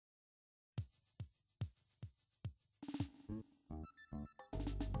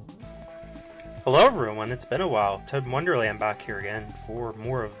Hello everyone, it's been a while. ToadinWonderland back here again for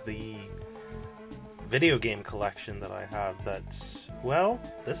more of the video game collection that I have that, well,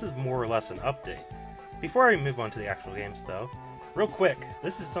 this is more or less an update. Before I move on to the actual games though, real quick,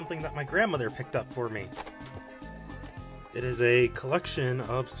 this is something that my grandmother picked up for me. It is a collection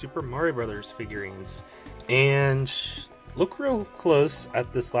of Super Mario Brothers figurines, and look real close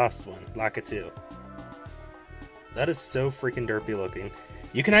at this last one, Lakitu. That is so freaking derpy looking.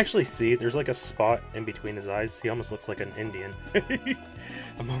 You can actually see there's like a spot in between his eyes. He almost looks like an Indian.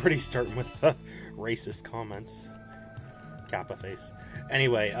 I'm already starting with racist comments. Kappa face.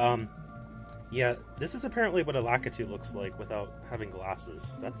 Anyway, yeah, this is apparently what a Lakitu looks like without having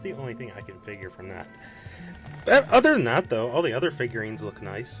glasses. That's the only thing I can figure from that. But other than that, though, all the other figurines look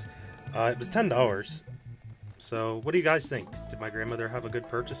nice. It was $10. So, what do you guys think? Did my grandmother have a good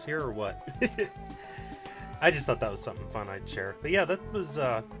purchase here, or what? I just thought that was something fun I'd share. But yeah, that was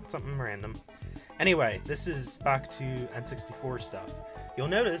something random. Anyway, this is back to N64 stuff. You'll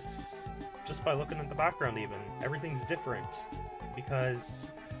notice, just by looking at the background even, everything's different. Because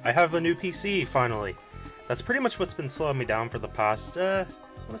I have a new PC, finally. That's pretty much what's been slowing me down for the past, I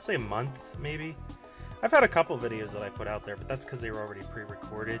want to say a month, maybe? I've had a couple videos that I put out there, but that's because they were already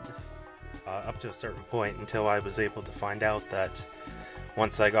pre-recorded up to a certain point until I was able to find out that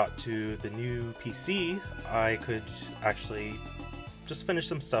once I got to the new PC, I could actually just finish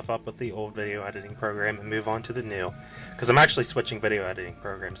some stuff up with the old video editing program and move on to the new. Because I'm actually switching video editing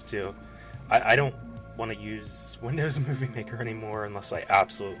programs too. I don't want to use Windows Movie Maker anymore unless I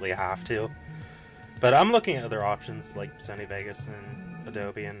absolutely have to. But I'm looking at other options like Sony Vegas and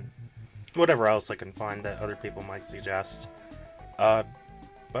Adobe and whatever else I can find that other people might suggest. But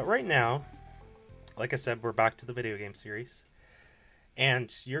right now, like I said, we're back to the video game series.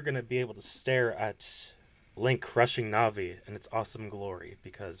 And you're going to be able to stare at Link crushing Navi in its awesome glory,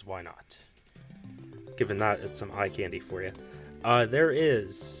 because why not? Given that, it's some eye candy for you. There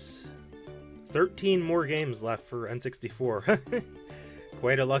is 13 more games left for N64.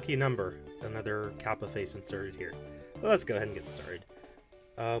 Quite a lucky number. Another Kappa face inserted here. Well, let's go ahead and get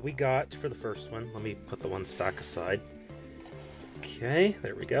started. We got, for the first one, let me put the one stack aside. Okay,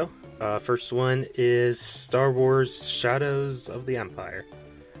 there we go. First one is Star Wars Shadows of the Empire.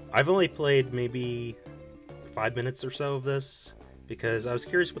 I've only played maybe 5 minutes or so of this, because I was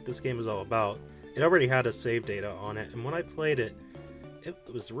curious what this game was all about. It already had a save data on it, and when I played it, it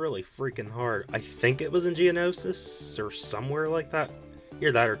was really freaking hard. I think it was in Geonosis, or somewhere like that.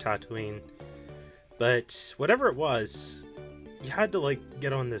 Either that or Tatooine. But whatever it was, you had to like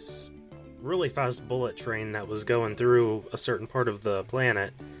get on this really fast bullet train that was going through a certain part of the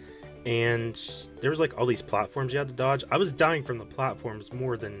planet, and there was like all these platforms you had to dodge. I was dying from the platforms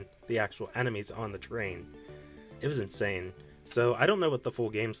more than the actual enemies on the train. It was insane. So I don't know what the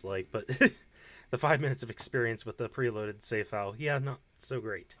full game's like, but the 5 minutes of experience with the preloaded save file, yeah, not so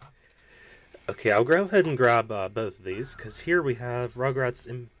great. Okay, I'll go ahead and grab both of these, because here we have Rugrats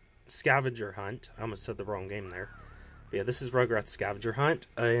Scavenger Hunt. I almost said the wrong game there. Yeah, this is Rugrats Scavenger Hunt,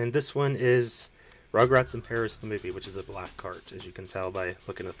 and this one is Rugrats in Paris the movie, which is a black cart, as you can tell by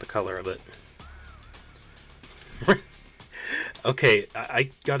looking at the color of it. Okay, I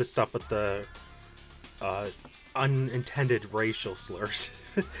gotta stop with the unintended racial slurs.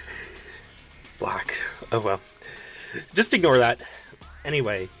 Black. Oh well. Just ignore that.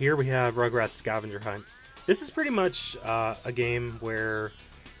 Anyway, here we have Rugrats Scavenger Hunt. This is pretty much a game where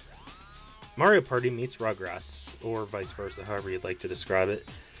Mario Party meets Rugrats, or vice versa, however you'd like to describe it.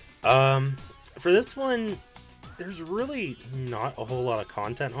 For this one, there's really not a whole lot of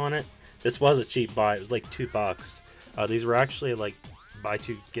content on it. This was a cheap buy. It was like $2. These were actually like buy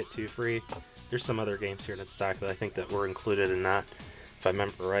two, get two free. There's some other games here in the stack that I think that were included in that, if I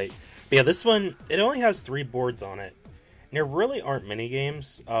remember right. But yeah, this one, it only has 3 boards on it. And there really aren't mini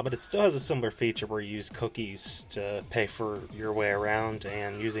games, but it still has a similar feature where you use cookies to pay for your way around,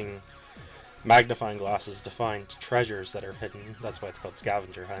 and using magnifying glasses to find treasures that are hidden. That's why it's called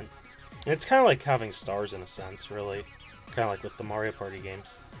Scavenger Hunt. And it's kind of like having stars in a sense, really. Kind of like with the Mario Party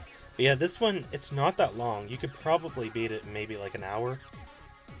games. But yeah, this one, it's not that long. You could probably beat it in maybe like an hour.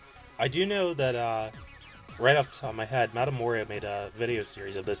 I do know that, right off the top of my head, Madame Moria made a video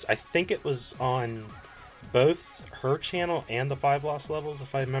series of this. I think it was on both her channel and the 5 Lost Levels,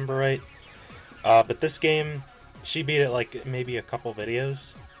 if I remember right. But this game, she beat it like maybe a couple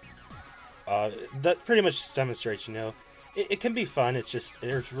videos. That pretty much just demonstrates, you know, it can be fun, it's just,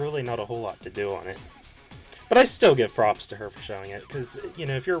 there's really not a whole lot to do on it. But I still give props to her for showing it, because, you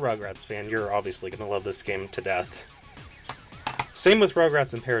know, if you're a Rugrats fan, you're obviously going to love this game to death. Same with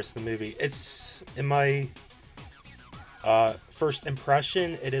Rugrats in Paris the movie. It's, in my first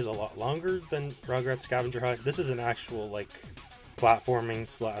impression, it is a lot longer than Rugrats Scavenger Hunt. This is an actual, like, platforming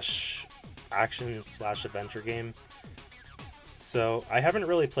slash action slash adventure game. So I haven't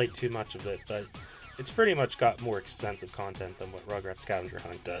really played too much of it, but it's pretty much got more extensive content than what Rugrats Scavenger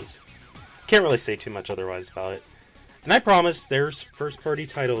Hunt does. Can't really say too much otherwise about it. And I promise there's first-party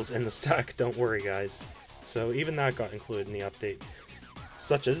titles in the stack, don't worry guys. So even that got included in the update.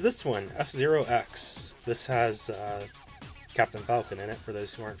 Such as this one, F-Zero X. This has Captain Falcon in it, for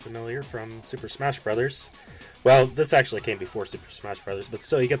those who aren't familiar, from Super Smash Bros. Well, this actually came before Super Smash Bros., but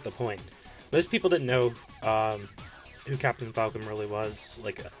still, you get the point. Most people didn't know who Captain Falcon really was,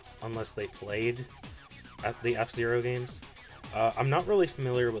 like, unless they played the F-Zero games. I'm not really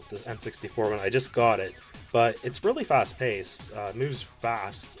familiar with the N64 one, I just got it, but it's really fast-paced, moves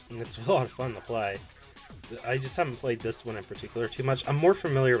fast, and it's a lot of fun to play. I just haven't played this one in particular too much. I'm more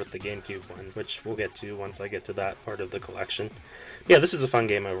familiar with the GameCube one, which we'll get to once I get to that part of the collection. Yeah, this is a fun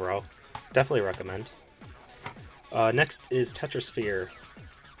game overall. Definitely recommend. Next is Tetrisphere.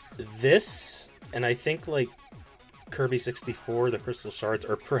 This, and I think like Kirby 64, the Crystal Shards,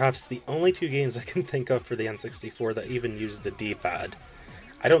 are perhaps the only two games I can think of for the N64 that even use the D-pad.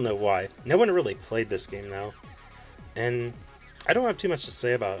 I don't know why. No one really played this game now. And I don't have too much to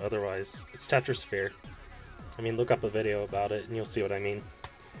say about it otherwise. It's Tetrisphere. I mean, look up a video about it and you'll see what I mean.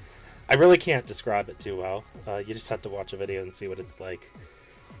 I really can't describe it too well. You just have to watch a video and see what it's like.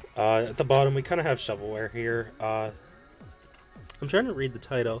 At the bottom, we kind of have shovelware here. I'm trying to read the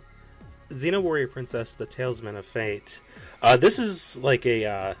title. Xena Warrior Princess, The Talesman of Fate. This is like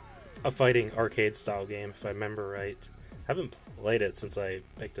a fighting arcade-style game, if I remember right. I haven't played it since I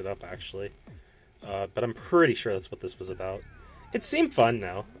picked it up, actually. But I'm pretty sure that's what this was about. It seemed fun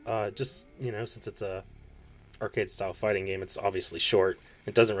now. Just, you know, since it's a arcade-style fighting game, it's obviously short.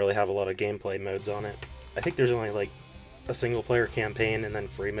 It doesn't really have a lot of gameplay modes on it. I think there's only, like, a single-player campaign and then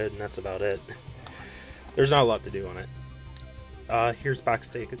free mode, and that's about it. There's not a lot to do on it. Here's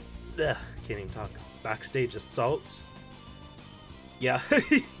Backstage... Ugh, can't even talk. Backstage Assault. Yeah.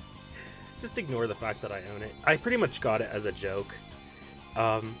 Just ignore the fact that I own it. I pretty much got it as a joke.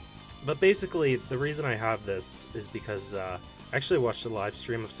 But basically, the reason I have this is because I actually watched a live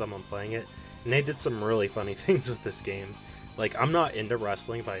stream of someone playing it, and they did some really funny things with this game. Like, I'm not into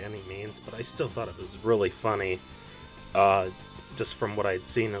wrestling by any means, but I still thought it was really funny, just from what I'd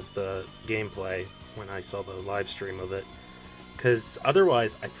seen of the gameplay when I saw the live stream of it. Because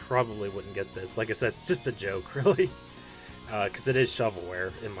otherwise, I probably wouldn't get this. Like I said, it's just a joke, really. Because it is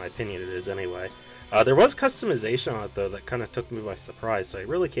shovelware, in my opinion it is anyway. There was customization on it, though, that kind of took me by surprise, so I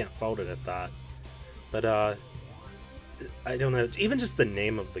really can't fault it at that. But, I don't know, even just the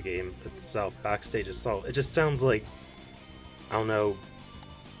name of the game itself, Backstage Assault, it just sounds like, I don't know,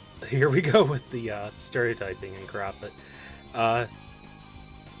 here we go with the stereotyping and crap, but a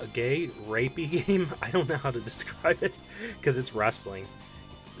gay, rapey game? I don't know how to describe it, because it's wrestling.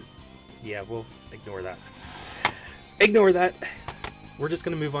 Yeah, we'll ignore that. Ignore that. We're just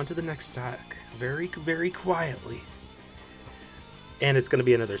going to move on to the next stack, very, very quietly. And it's going to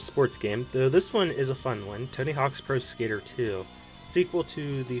be another sports game, though this one is a fun one, Tony Hawk's Pro Skater 2. Sequel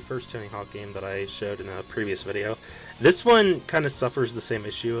to the first Tony Hawk game that I showed in a previous video. This one kind of suffers the same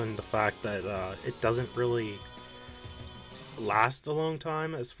issue in the fact that it doesn't really last a long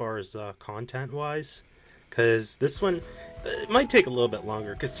time as far as content-wise. Because this one, it might take a little bit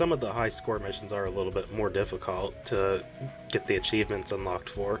longer, because some of the high score missions are a little bit more difficult to get the achievements unlocked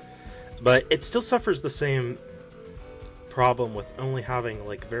for. But it still suffers the same problem with only having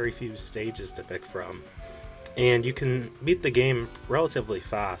like very few stages to pick from. And you can beat the game relatively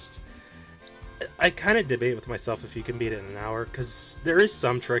fast. I kind of debate with myself if you can beat it in an hour, because there is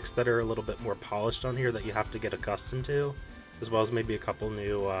some tricks that are a little bit more polished on here that you have to get accustomed to, as well as maybe a couple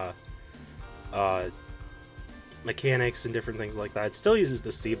new mechanics and different things like that. It still uses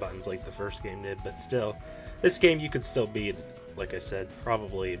the C buttons like the first game did, but still, this game you could still beat, like I said,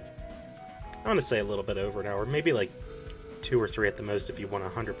 probably, I want to say a little bit over an hour, maybe like 2 or 3 at the most if you want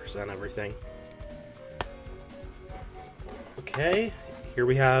 100% everything. Okay, here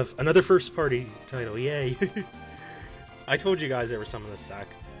we have another first party title, yay! I told you guys there was some in the stack,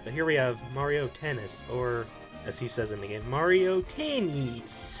 but here we have Mario Tennis, or as he says in the game, Mario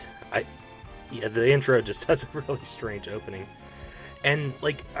Tennis! Yeah, the intro just has a really strange opening. And,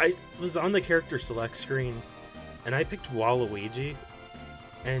 like, I was on the character select screen, and I picked Waluigi,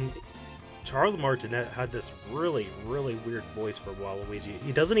 and Charles Martinet had this really, really weird voice for Waluigi.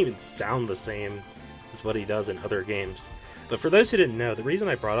 He doesn't even sound the same as what he does in other games. But for those who didn't know, the reason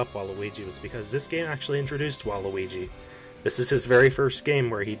I brought up Waluigi was because this game actually introduced Waluigi. This is his very first game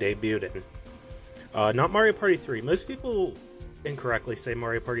where he debuted in. Not Mario Party 3. Most people incorrectly say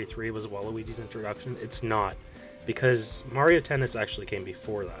Mario Party 3 was Waluigi's introduction. It's not, because Mario Tennis actually came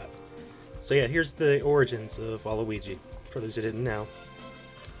before that. So yeah, here's the origins of Waluigi, for those who didn't know.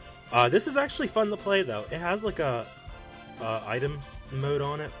 This is actually fun to play, though. It has like a items mode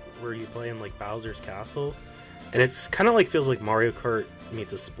on it, where you play in like Bowser's Castle, and it's kind of like feels like Mario Kart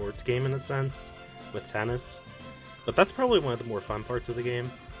meets a sports game in a sense, with tennis. But that's probably one of the more fun parts of the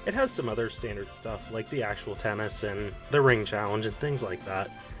game. It has some other standard stuff, like the actual tennis and the ring challenge and things like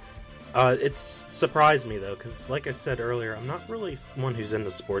that. It's surprised me, though, because like I said earlier, I'm not really one who's into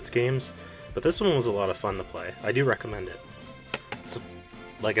sports games, but this one was a lot of fun to play. I do recommend it. So,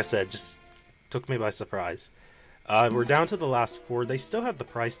 like I said, just took me by surprise. We're down to the last 4. They still have the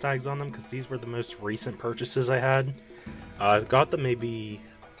price tags on them, because these were the most recent purchases I had. Got them maybe,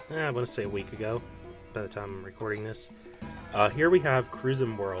 I want to say a week ago, by the time I'm recording this. Here we have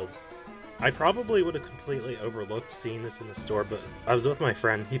Cruisin' World. I probably would have completely overlooked seeing this in the store, but I was with my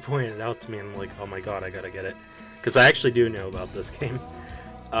friend, he pointed it out to me, and I'm like, oh my god, I gotta get it. Because I actually do know about this game.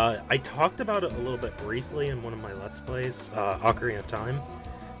 I talked about it a little bit briefly in one of my Let's Plays, Ocarina of Time.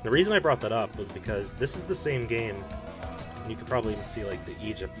 The reason I brought that up was because this is the same game, and you could probably even see like the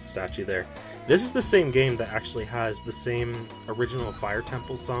Egypt statue there. This is the same game that actually has the same original Fire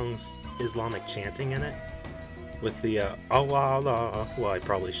Temple song's Islamic chanting in it. With the Allah Allah, well, I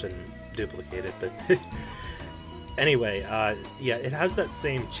probably shouldn't duplicate it, but anyway, yeah, it has that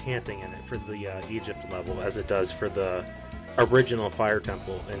same chanting in it for the Egypt level as it does for the original Fire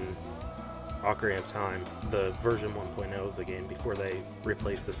Temple in Ocarina of Time, the version 1.0 of the game, before they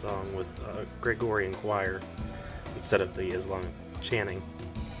replaced the song with Gregorian choir instead of the Islamic chanting.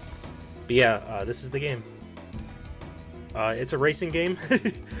 But yeah, this is the game. It's a racing game,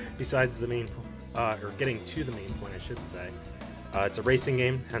 besides the main or getting to the main point, I should say. It's a racing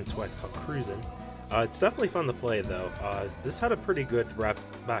game, hence why it's called Cruisin'. It's definitely fun to play, though. This had a pretty good rep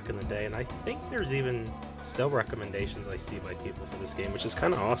back in the day, and I think there's even still recommendations I see by people for this game, which is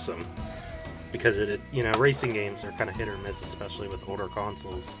kind of awesome. Because, you know, racing games are kind of hit or miss, especially with older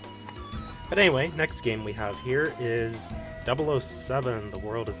consoles. But anyway, next game we have here is 007, The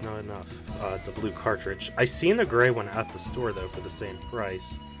World Is Not Enough. It's a blue cartridge. I seen a gray one at the store, though, for the same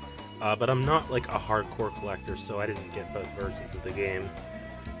price. But I'm not like a hardcore collector, so I didn't get both versions of the game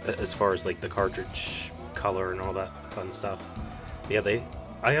as far as like the cartridge color and all that fun stuff. Yeah,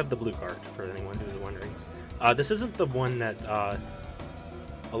 I have the blue card for anyone who's wondering. This isn't the one that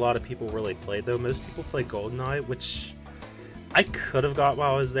a lot of people really played, though. Most people play GoldenEye, which I could have got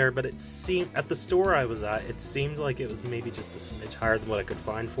while I was there, but it seemed at the store I was at, it seemed like it was maybe just a smidge higher than what I could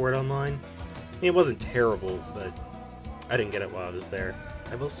find for it online. I mean, it wasn't terrible, but I didn't get it while I was there.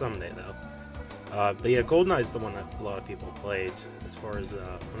 I will someday, though. But yeah, GoldenEye is the one that a lot of people played, as far as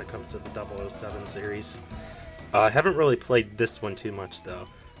when it comes to the 007 series. I haven't really played this one too much, though.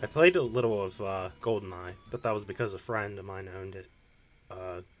 I played a little of GoldenEye, but that was because a friend of mine owned it.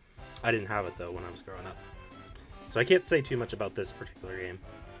 I didn't have it, though, when I was growing up. So I can't say too much about this particular game.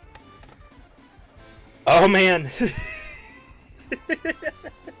 Oh, man!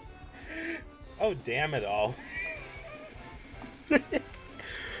 Oh, damn it all.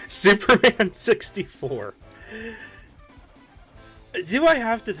 Superman 64. Do I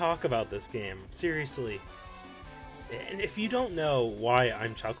have to talk about this game? Seriously. And if you don't know why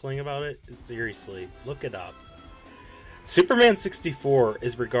I'm chuckling about it, seriously, look it up. Superman 64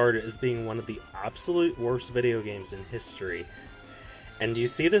 is regarded as being one of the absolute worst video games in history. And you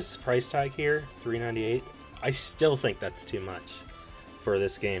see this price tag here, $3.98? I still think that's too much for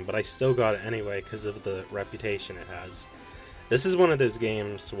this game, but I still got it anyway because of the reputation it has. This is one of those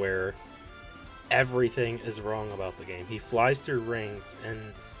games where everything is wrong about the game. He flies through rings, and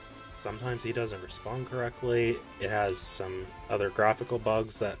sometimes he doesn't respond correctly. It has some other graphical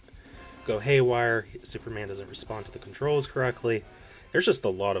bugs that go haywire. Superman doesn't respond to the controls correctly. There's just a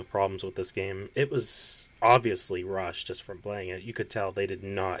lot of problems with this game. It was obviously rushed just from playing it. You could tell they did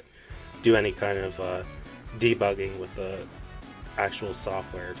not do any kind of debugging with the actual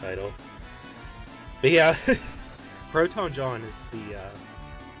software title. But yeah, Proton John is the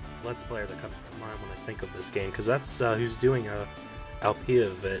Let's Player that comes to mind when I think of this game, because that's who's doing a LP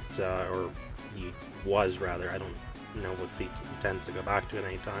of it, or he was rather. I don't know if he intends to go back to it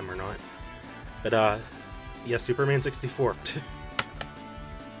anytime or not. But yeah, Superman 64.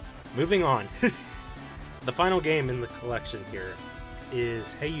 Moving on. The final game in the collection here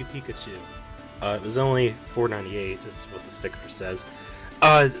is Hey You Pikachu. It was only $4.98, is what the sticker says.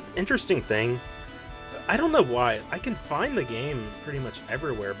 Interesting thing, I don't know why, I can find the game pretty much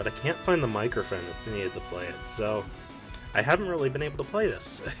everywhere, but I can't find the microphone that's needed to play it, so I haven't really been able to play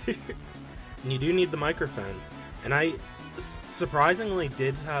this. And you do need the microphone. And I surprisingly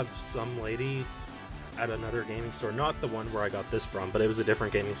did have some lady at another gaming store, not the one where I got this from, but it was a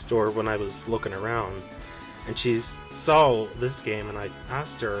different gaming store when I was looking around. And she saw this game, and I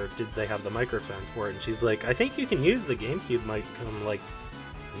asked her, did they have the microphone for it? And she's like, I think you can use the GameCube mic. And I'm like,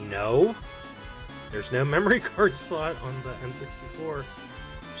 no. There's no memory card slot on the N64.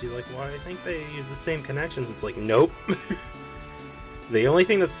 She's like, well, I think they use the same connections. It's like, nope. The only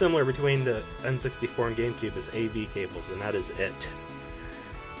thing that's similar between the N64 and GameCube is AV cables, and that is it.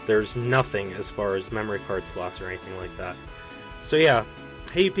 There's nothing as far as memory card slots or anything like that. So yeah,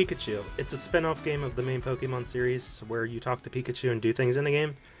 Hey Pikachu. It's a spin-off game of the main Pokemon series where you talk to Pikachu and do things in the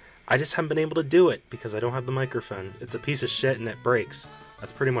game. I just haven't been able to do it because I don't have the microphone. It's a piece of shit and it breaks.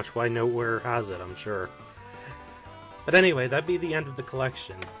 That's pretty much why nowhere has it, I'm sure. But anyway, that'd be the end of the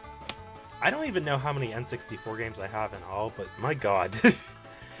collection. I don't even know how many N64 games I have in all, but my god.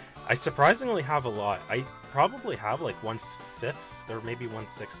 I surprisingly have a lot. I probably have like 1/5 or maybe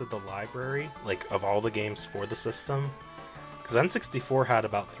 1/6 of the library, like of all the games for the system. Because N64 had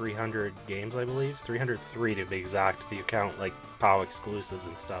about 300 games, I believe. 303 to be exact, if you count like POW exclusives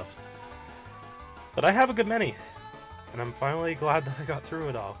and stuff. But I have a good many. And I'm finally glad that I got through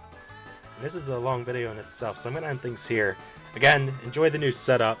it all. And this is a long video in itself, so I'm going to end things here. Again, enjoy the new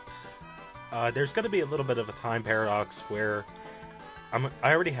setup. There's going to be a little bit of a time paradox where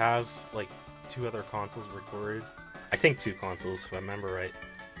I already have like 2 other consoles recorded. I think 2 consoles, if I remember right.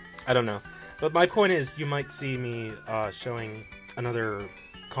 I don't know. But my point is, you might see me showing another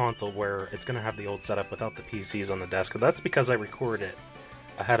console where it's going to have the old setup without the PCs on the desk. But that's because I record it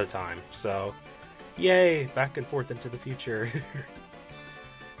ahead of time. So, yay! Back and forth into the future.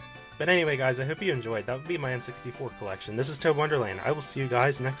 But anyway, guys, I hope you enjoyed. That would be my N64 collection. This is ToadinWonderland. I will see you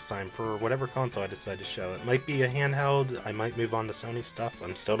guys next time for whatever console I decide to show. It might be a handheld. I might move on to Sony stuff.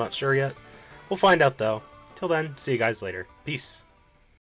 I'm still not sure yet. We'll find out, though. Till then, see you guys later. Peace.